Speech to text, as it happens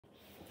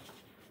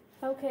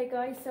Okay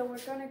guys, so we're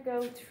going to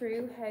go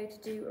through how to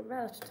do a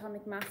relative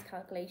atomic mass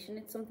calculation.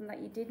 It's something that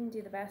you didn't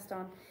do the best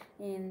on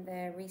in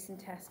the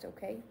recent test,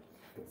 okay?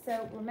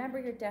 So remember,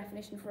 your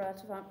definition for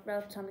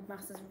relative atomic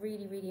mass is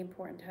really, really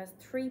important. It has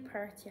three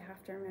parts you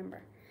have to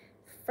remember.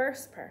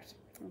 First part,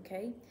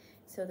 okay?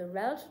 So the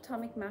relative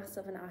atomic mass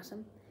of an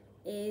atom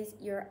is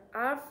your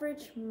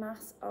average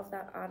mass of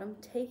that atom,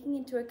 taking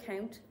into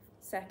account,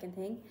 second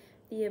thing,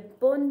 the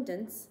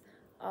abundance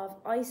of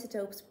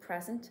isotopes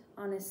present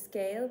on a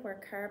scale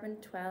where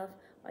carbon-12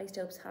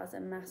 isotopes has a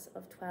mass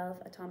of 12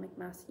 atomic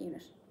mass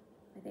unit.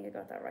 I think I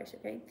got that right,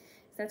 okay?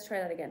 So let's try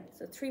that again.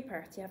 So three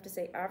parts. You have to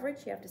say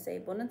average, you have to say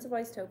abundance of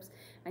isotopes,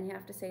 and you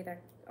have to say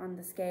that on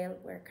the scale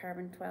where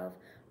carbon-12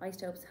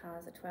 isotopes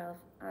has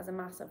a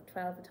mass of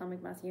 12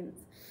 atomic mass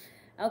units.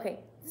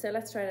 Okay, so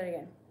let's try that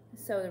again.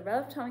 So the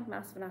relative atomic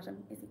mass of an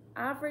atom is the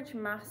average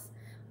mass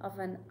of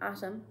an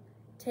atom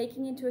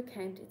taking into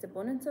account its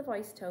abundance of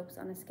isotopes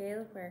on a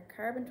scale where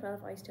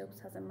carbon-12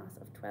 isotopes has a mass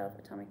of 12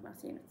 atomic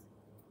mass units.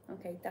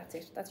 Okay, that's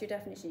it. That's your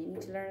definition. You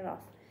need to learn it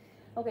off.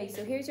 Okay,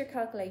 so here's your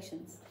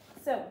calculations.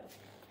 So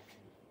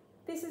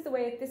this is a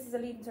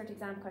leaving cert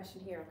exam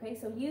question here. Okay,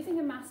 so using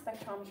a mass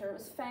spectrometer, it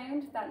was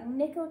found that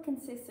nickel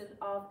consisted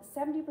of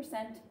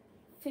 70%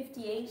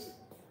 58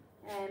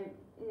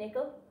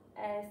 nickel,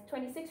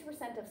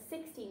 26% of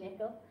 60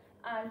 nickel,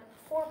 and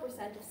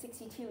 4% of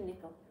 62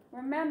 nickel.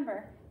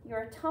 Remember,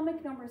 your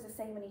atomic number is the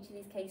same in each of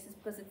these cases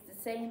because it's the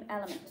same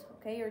element,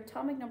 okay? Your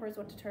atomic number is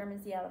what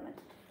determines the element.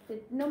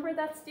 The number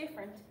that's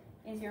different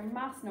is your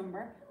mass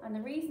number, and the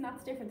reason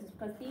that's different is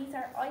because these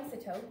are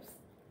isotopes,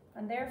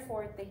 and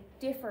therefore they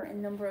differ in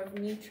number of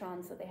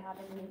neutrons that they have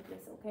in the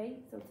nucleus, okay?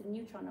 So it's a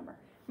neutron number.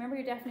 Remember,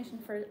 your definition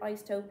for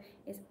isotope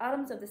is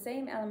atoms of the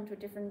same element with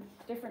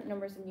different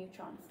numbers of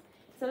neutrons.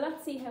 So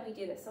let's see how we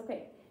do this,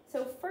 okay?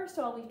 So first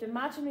of all, we have to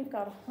imagine we've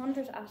got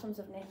 100 atoms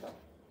of nickel.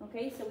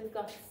 Okay, so we've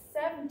got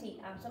 70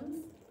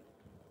 atoms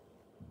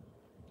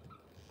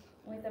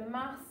with a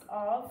mass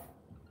of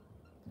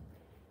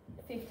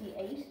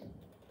 58.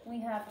 We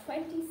have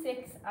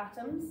 26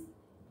 atoms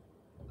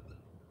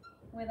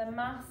with a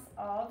mass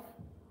of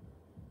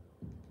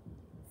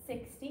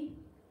 60.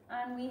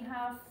 And we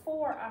have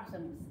 4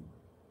 atoms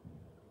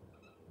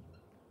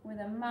with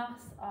a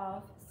mass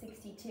of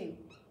 62.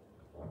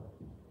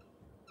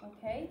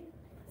 Okay,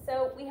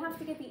 so we have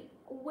to get the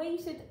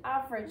weighted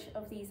average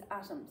of these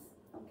atoms.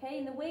 Okay,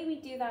 and the way we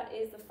do that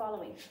is the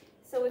following.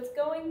 So it's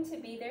going to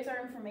be, there's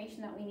our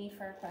information that we need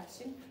for our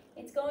question.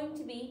 It's going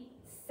to be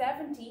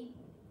 70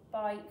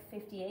 by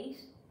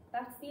 58.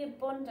 That's the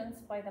abundance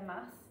by the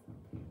mass.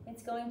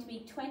 It's going to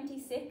be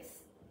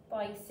 26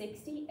 by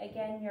 60.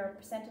 Again, your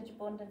percentage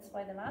abundance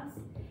by the mass.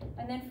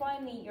 And then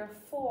finally, your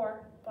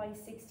 4 by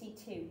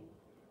 62.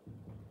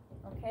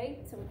 Okay,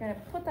 so we're going to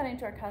put that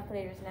into our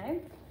calculators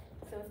now.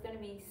 So it's going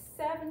to be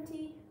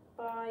 70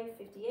 by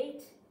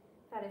 58.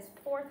 That is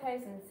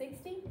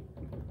 4,060.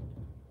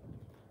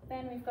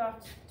 Then we've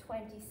got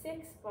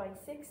 26 by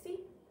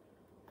 60.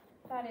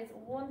 That is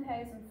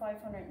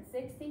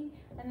 1,560.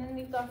 And then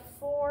we've got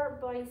 4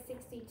 by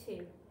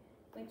 62,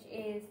 which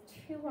is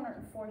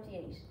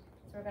 248.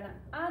 So we're going to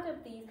add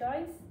up these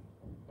guys.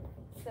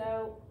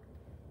 So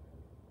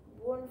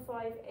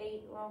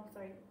 158, well,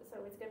 sorry,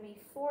 so it's going to be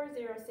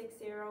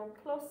 4060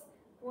 plus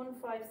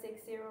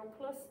 1560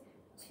 plus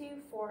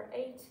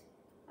 248.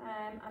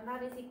 And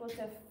that is equal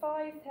to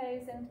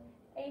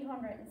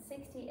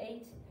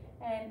 5,868,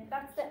 and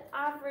that's the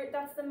average,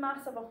 that's the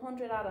mass of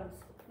 100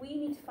 atoms. We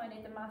need to find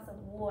out the mass of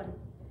 1,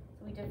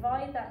 so we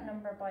divide that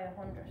number by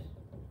 100.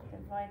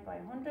 Divide by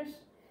 100,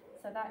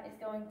 so that is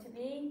going to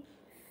be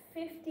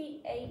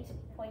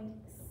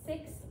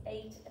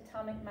 58.68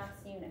 atomic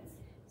mass units.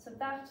 So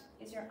that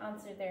is your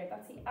answer there.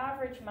 That's the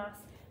average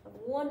mass of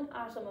 1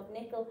 atom of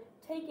nickel,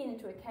 taking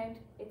into account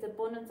its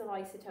abundance of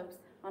isotopes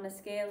on a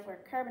scale where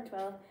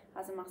carbon-12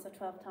 has a mass of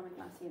 12 atomic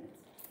mass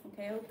units.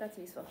 Okay, I hope that's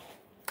useful.